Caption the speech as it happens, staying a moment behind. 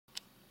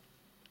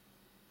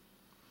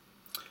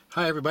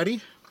Hi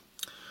everybody.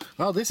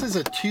 Well, this is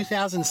a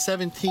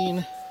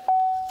 2017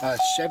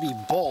 Chevy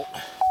Bolt,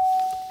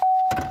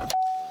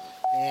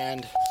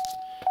 and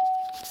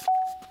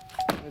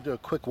I'm going to do a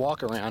quick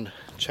walk around,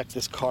 check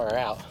this car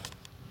out.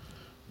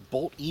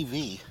 Bolt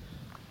EV.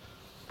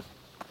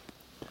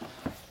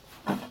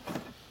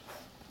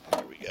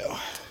 There we go.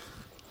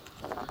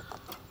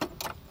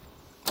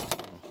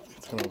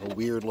 It's kind of a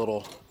weird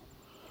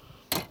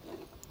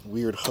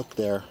hook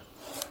there.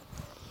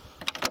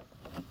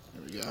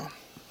 There we go.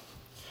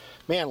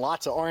 Man,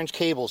 lots of orange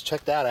cables.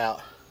 Check that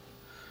out.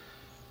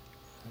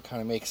 It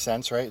kind of makes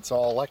sense, right? It's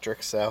all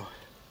electric, so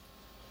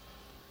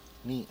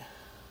neat.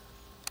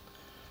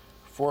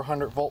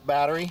 400 volt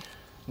battery.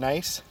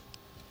 Nice.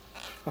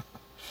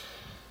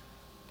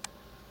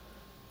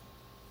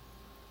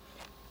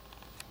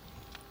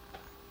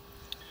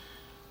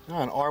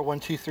 An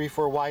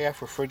R1234YF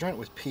refrigerant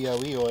with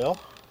POE oil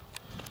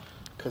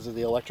because of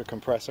the electric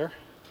compressor.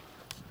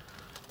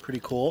 Pretty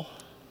cool.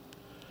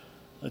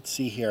 Let's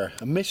see here.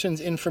 Emissions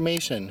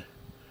information.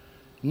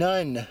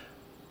 None. You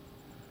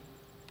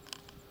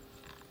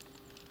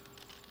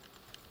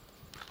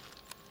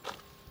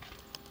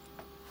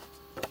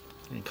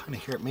can kind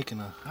of hear it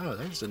making a... Oh,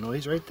 there's the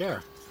noise right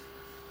there.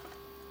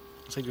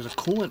 Looks like there's a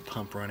coolant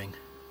pump running.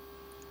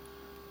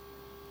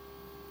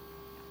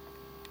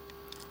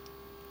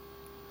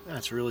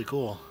 That's really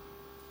cool.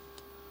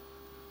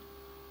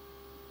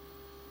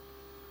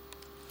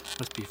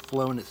 Must be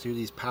flowing it through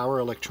these power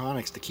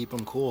electronics to keep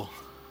them cool.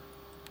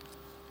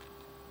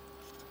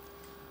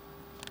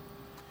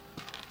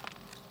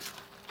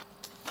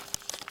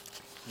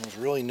 There's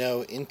really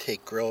no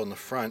intake grill in the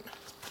front,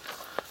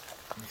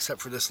 except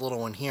for this little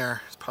one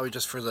here. It's probably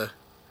just for the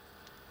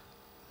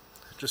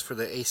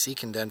AC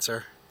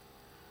condenser.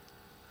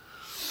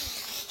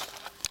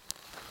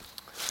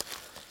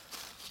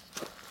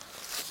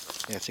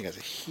 Yeah, this thing has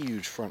a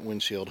huge front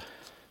windshield.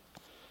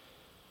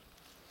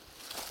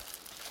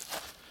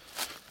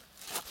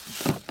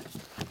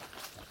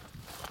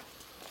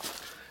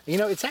 You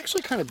know, it's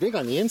actually kind of big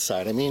on the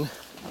inside. I mean,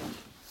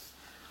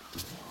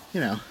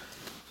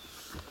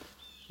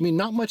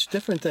 not much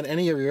different than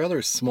any of your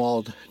other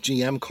small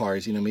GM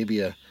cars. You know, maybe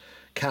a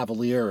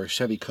Cavalier or a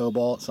Chevy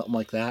Cobalt, something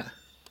like that.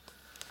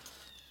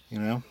 You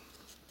know,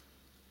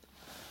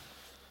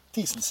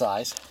 decent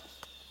size.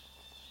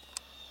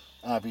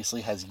 Obviously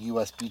has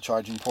USB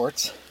charging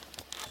ports.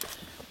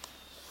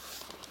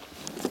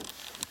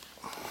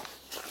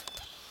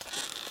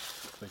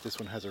 Like this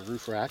one has a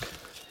roof rack.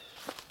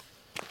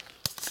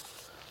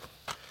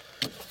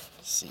 Let's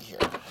see here.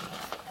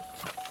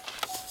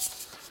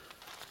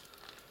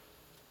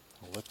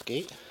 A lift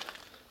gate.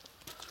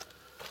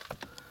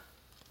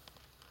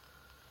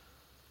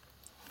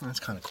 That's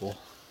kind of cool.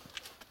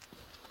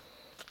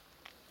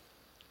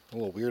 A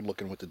little weird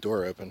looking with the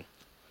door open.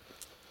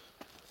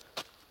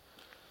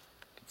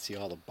 See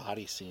all the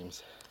body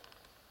seams.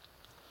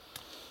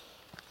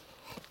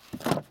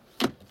 That's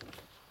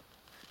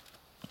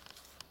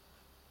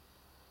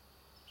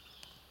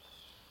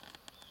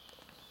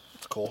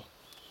cool.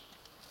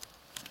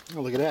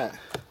 Oh, look at that.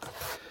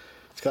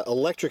 It's got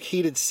electric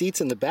heated seats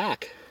in the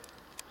back.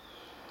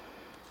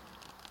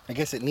 I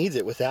guess it needs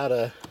it without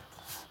a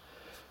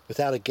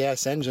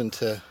gas engine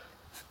to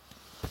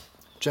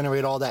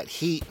generate all that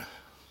heat.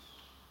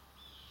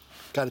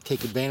 Got to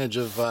take advantage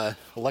of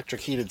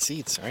electric heated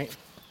seats, right?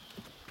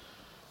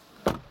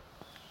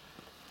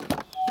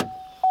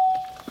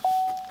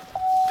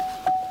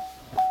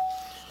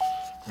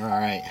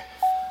 Alright,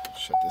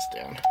 shut this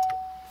down.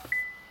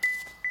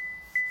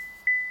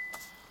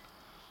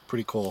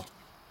 Pretty cool.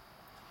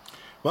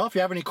 Well, if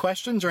you have any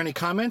questions or any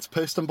comments,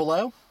 post them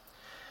below.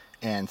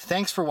 And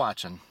thanks for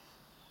watching.